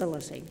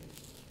disability.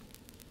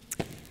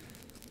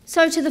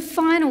 So to the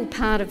final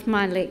part of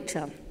my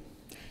lecture.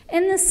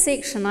 In this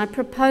section, I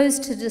propose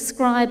to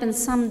describe in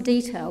some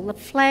detail the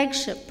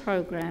flagship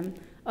program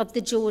of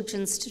the George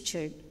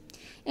Institute,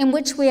 in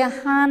which we are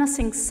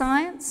harnessing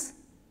science,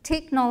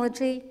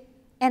 technology,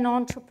 and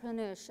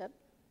entrepreneurship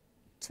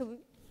to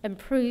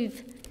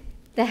improve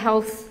the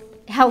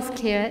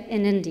healthcare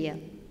in India.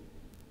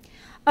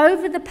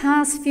 Over the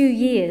past few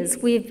years,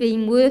 we have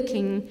been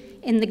working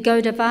in the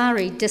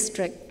Godavari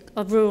district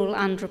of rural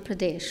Andhra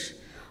Pradesh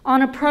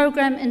on a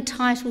program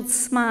entitled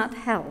Smart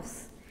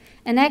Health,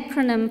 an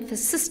acronym for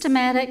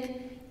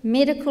Systematic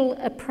Medical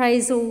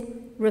Appraisal,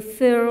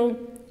 Referral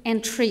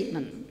and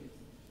Treatment.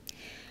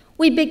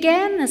 We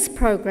began this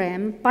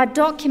program by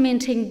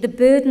documenting the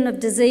burden of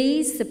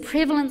disease, the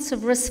prevalence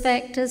of risk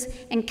factors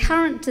and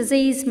current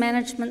disease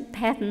management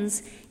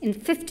patterns in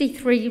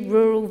 53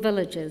 rural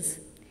villages.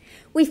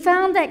 We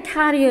found that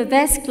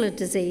cardiovascular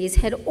disease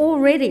had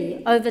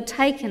already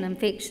overtaken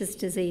infectious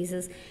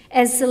diseases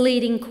as the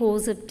leading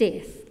cause of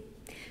death.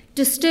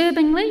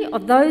 Disturbingly,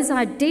 of those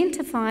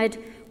identified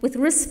with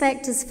risk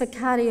factors for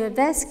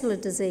cardiovascular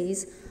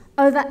disease,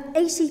 over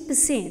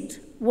 80%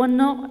 were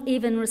not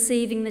even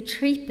receiving the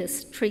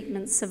cheapest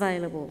treatments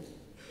available.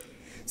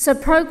 So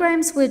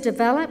programs were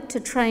developed to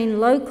train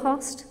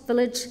low-cost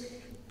village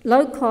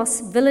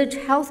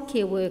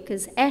healthcare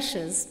workers,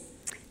 ASHs,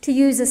 to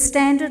use a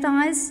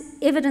standardised,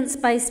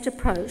 evidence-based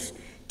approach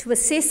to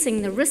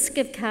assessing the risk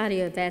of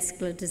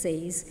cardiovascular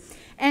disease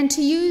and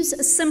to use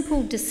a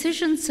simple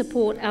decision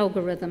support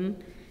algorithm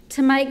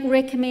to make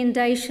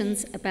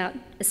recommendations about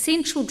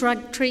essential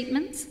drug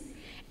treatments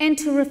and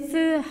to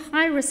refer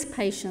high-risk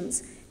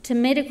patients to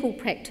medical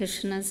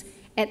practitioners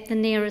at the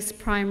nearest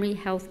primary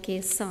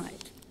healthcare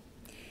site.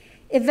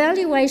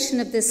 Evaluation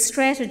of this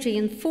strategy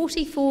in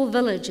 44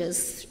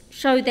 villages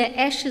showed that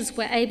ashes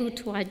were able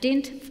to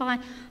identify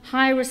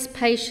high-risk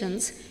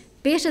patients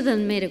better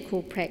than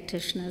medical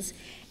practitioners,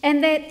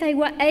 and that they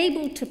were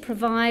able to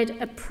provide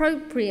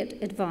appropriate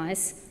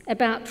advice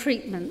about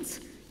treatments,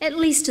 at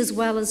least as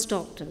well as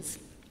doctors.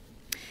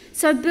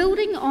 So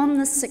building on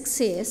this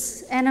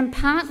success, and in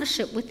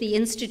partnership with the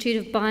Institute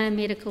of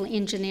Biomedical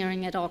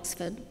Engineering at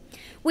Oxford,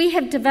 we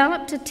have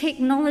developed a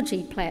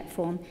technology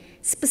platform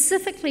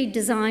specifically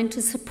designed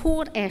to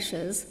support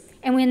ashes,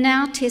 and we're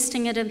now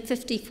testing it in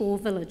 54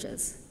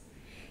 villages.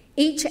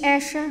 Each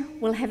asher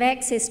will have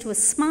access to a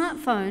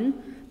smartphone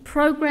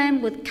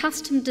programmed with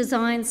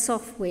custom-designed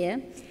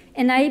software,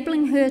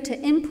 enabling her to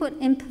input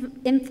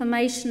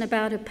information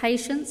about her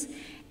patients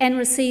and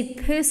receive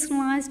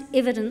personalised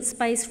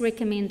evidence-based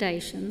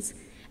recommendations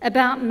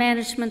about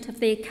management of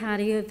their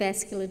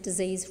cardiovascular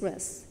disease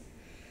risks.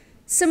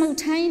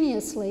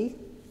 Simultaneously,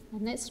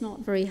 and that's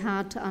not very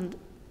hard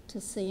to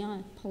see, I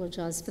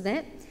apologise for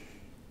that,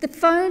 the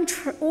phone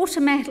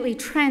automatically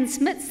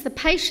transmits the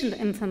patient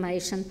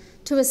information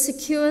to a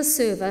secure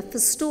server for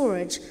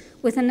storage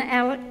within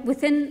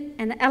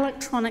an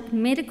electronic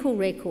medical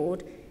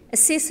record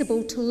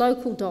accessible to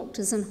local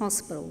doctors and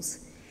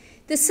hospitals.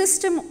 The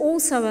system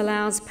also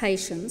allows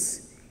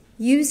patients,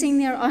 using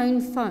their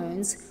own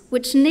phones,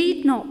 which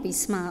need not be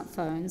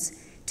smartphones,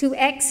 to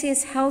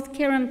access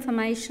healthcare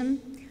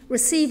information,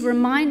 receive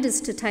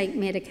reminders to take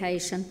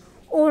medication,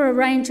 or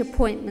arrange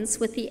appointments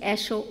with the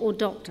asher or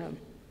doctor.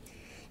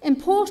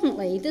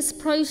 Importantly, this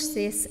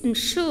process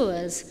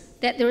ensures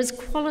that there is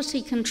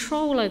quality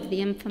control over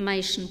the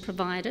information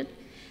provided,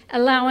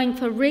 allowing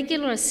for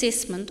regular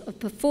assessment of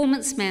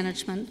performance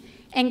management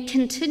and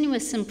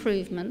continuous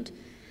improvement,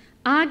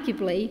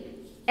 arguably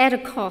at a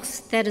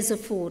cost that is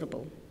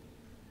affordable.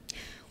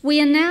 We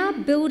are now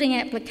building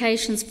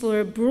applications for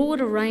a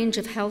broader range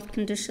of health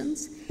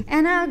conditions,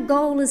 and our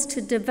goal is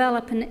to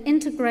develop an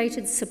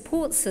integrated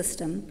support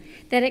system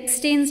that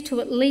extends to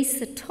at least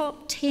the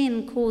top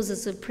 10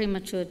 causes of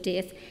premature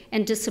death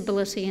and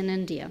disability in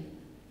India.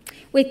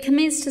 We've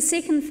commenced a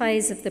second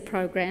phase of the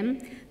program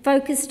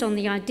focused on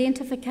the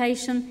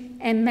identification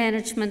and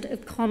management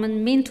of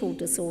common mental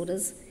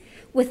disorders,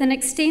 with an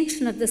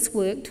extension of this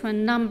work to a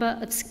number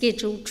of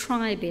scheduled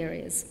tribe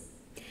areas.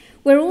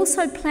 We're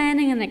also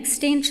planning an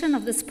extension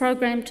of this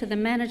program to the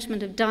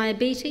management of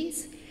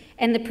diabetes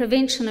and the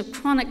prevention of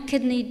chronic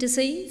kidney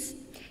disease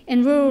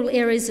in rural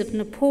areas of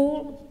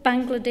Nepal,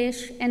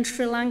 Bangladesh and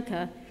Sri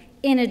Lanka,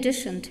 in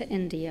addition to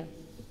India.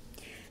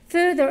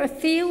 Further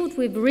afield,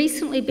 we've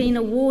recently been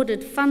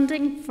awarded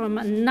funding from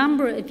a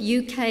number of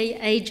UK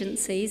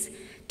agencies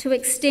to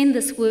extend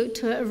this work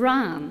to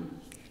Iran,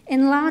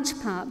 in large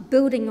part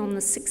building on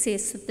the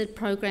success of the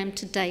program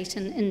to date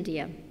in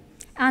India.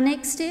 Our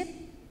next step,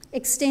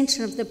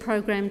 extension of the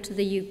program to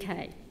the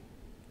UK.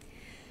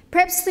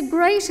 Perhaps the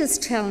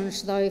greatest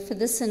challenge, though, for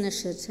this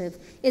initiative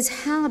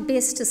is how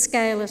best to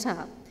scale it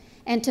up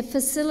and to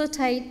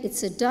facilitate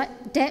its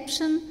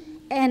adaptation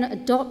and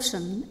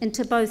adoption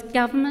into both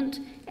government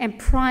and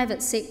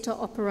private sector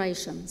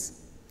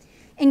operations.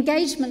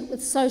 Engagement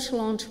with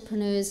social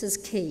entrepreneurs is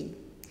key.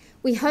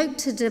 We hope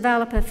to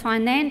develop a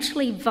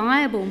financially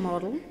viable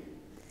model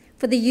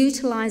for the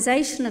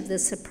utilisation of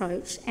this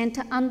approach and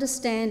to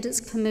understand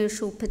its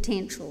commercial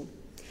potential.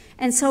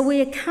 And so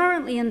we are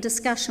currently in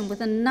discussion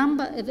with a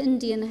number of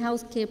Indian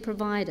healthcare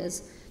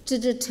providers to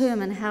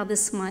determine how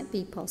this might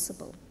be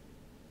possible.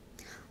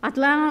 I'd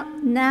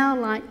now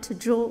like to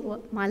draw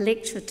my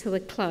lecture to a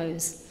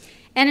close,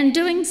 and in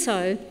doing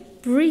so,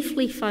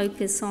 briefly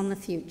focus on the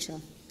future.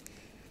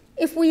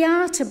 If we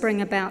are to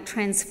bring about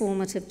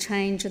transformative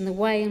change in the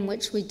way in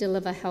which we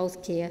deliver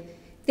healthcare,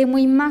 then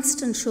we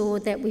must ensure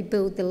that we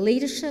build the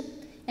leadership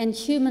and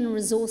human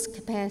resource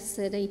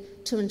capacity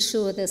to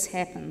ensure this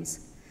happens.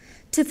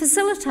 To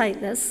facilitate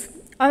this,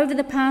 over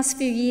the past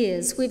few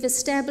years, we've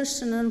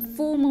established an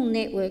informal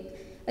network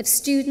of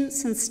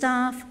students and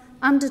staff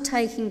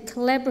undertaking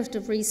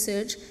collaborative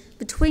research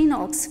between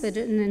Oxford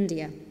and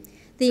India,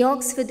 the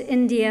Oxford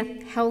India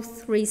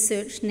Health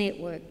Research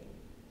Network.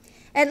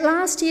 At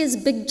last year's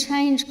Big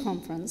Change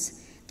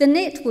conference, the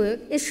network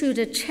issued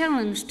a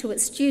challenge to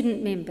its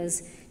student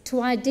members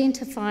to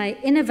identify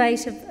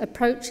innovative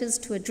approaches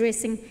to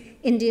addressing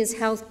India's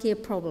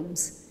healthcare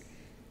problems.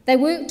 They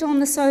worked on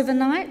this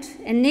overnight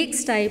and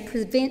next day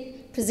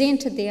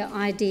presented their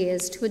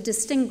ideas to a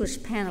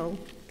distinguished panel,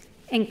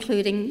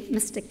 including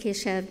Mr.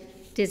 Keshav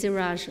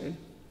Desiraju.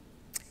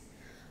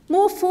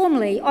 More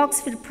formally,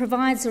 Oxford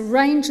provides a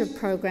range of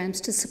programs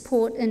to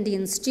support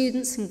Indian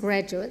students and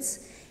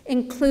graduates,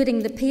 including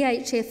the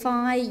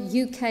PHFI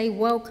UK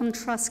Wellcome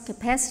Trust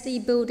Capacity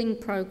Building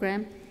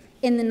Program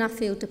in the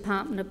Nuffield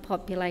Department of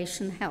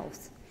Population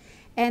Health,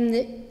 and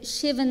the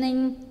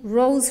Chevening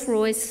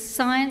Rolls-Royce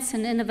Science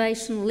and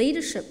Innovation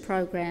Leadership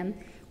Program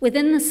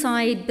within the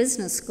Said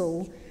Business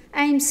School,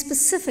 aimed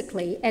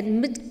specifically at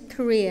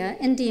mid-career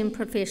Indian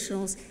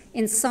professionals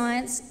in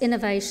science,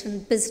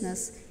 innovation,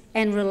 business,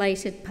 and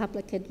related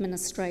public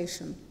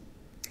administration.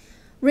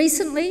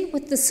 Recently,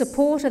 with the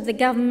support of the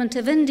Government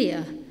of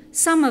India,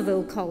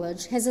 Somerville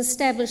College has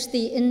established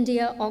the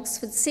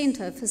India-Oxford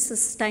Centre for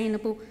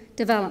Sustainable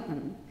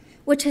Development,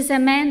 which has a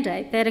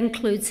mandate that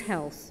includes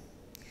health.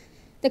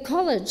 The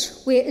college,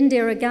 where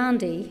Indira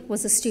Gandhi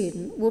was a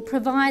student, will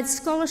provide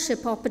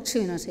scholarship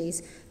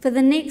opportunities for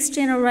the next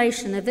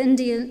generation of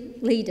Indian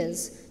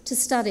leaders to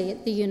study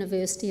at the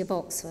University of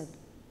Oxford.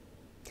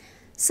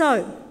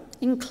 So,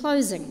 in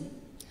closing,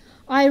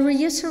 I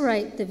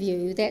reiterate the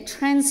view that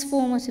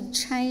transformative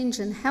change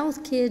in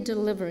healthcare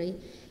delivery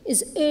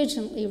is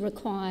urgently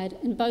required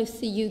in both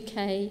the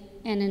UK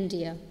and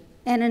India,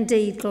 and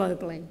indeed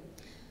globally.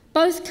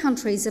 Both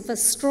countries have a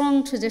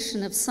strong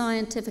tradition of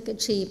scientific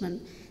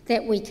achievement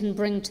that we can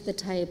bring to the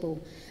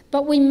table,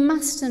 but we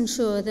must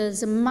ensure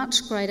there's a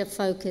much greater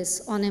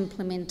focus on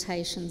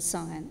implementation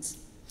science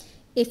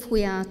if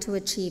we are to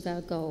achieve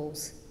our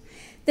goals.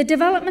 The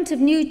development of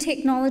new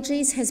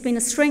technologies has been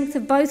a strength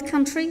of both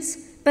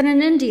countries, but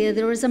in India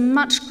there is a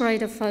much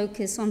greater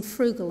focus on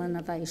frugal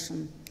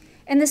innovation,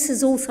 and this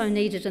is also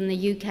needed in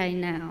the UK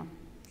now.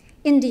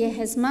 India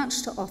has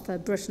much to offer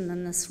Britain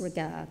in this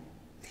regard.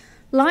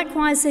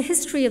 Likewise, the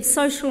history of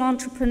social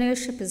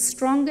entrepreneurship is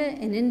stronger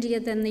in India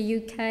than the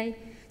UK,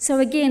 so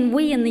again,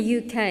 we in the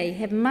UK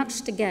have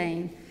much to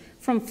gain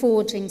from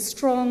forging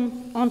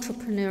strong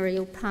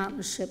entrepreneurial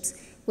partnerships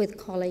with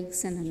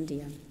colleagues in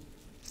India.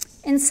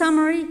 In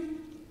summary,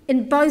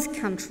 in both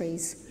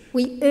countries,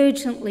 we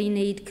urgently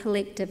need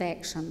collective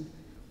action.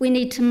 We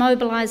need to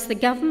mobilise the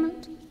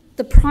government,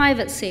 the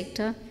private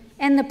sector,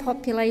 and the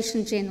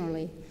population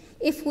generally,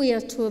 if we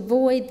are to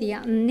avoid the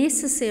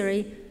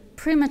unnecessary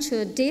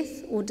premature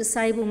death or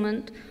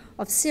disablement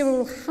of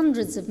several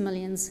hundreds of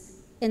millions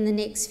in the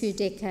next few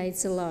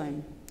decades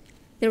alone.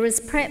 There is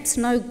perhaps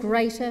no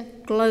greater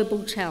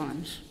global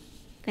challenge.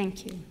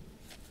 Thank you.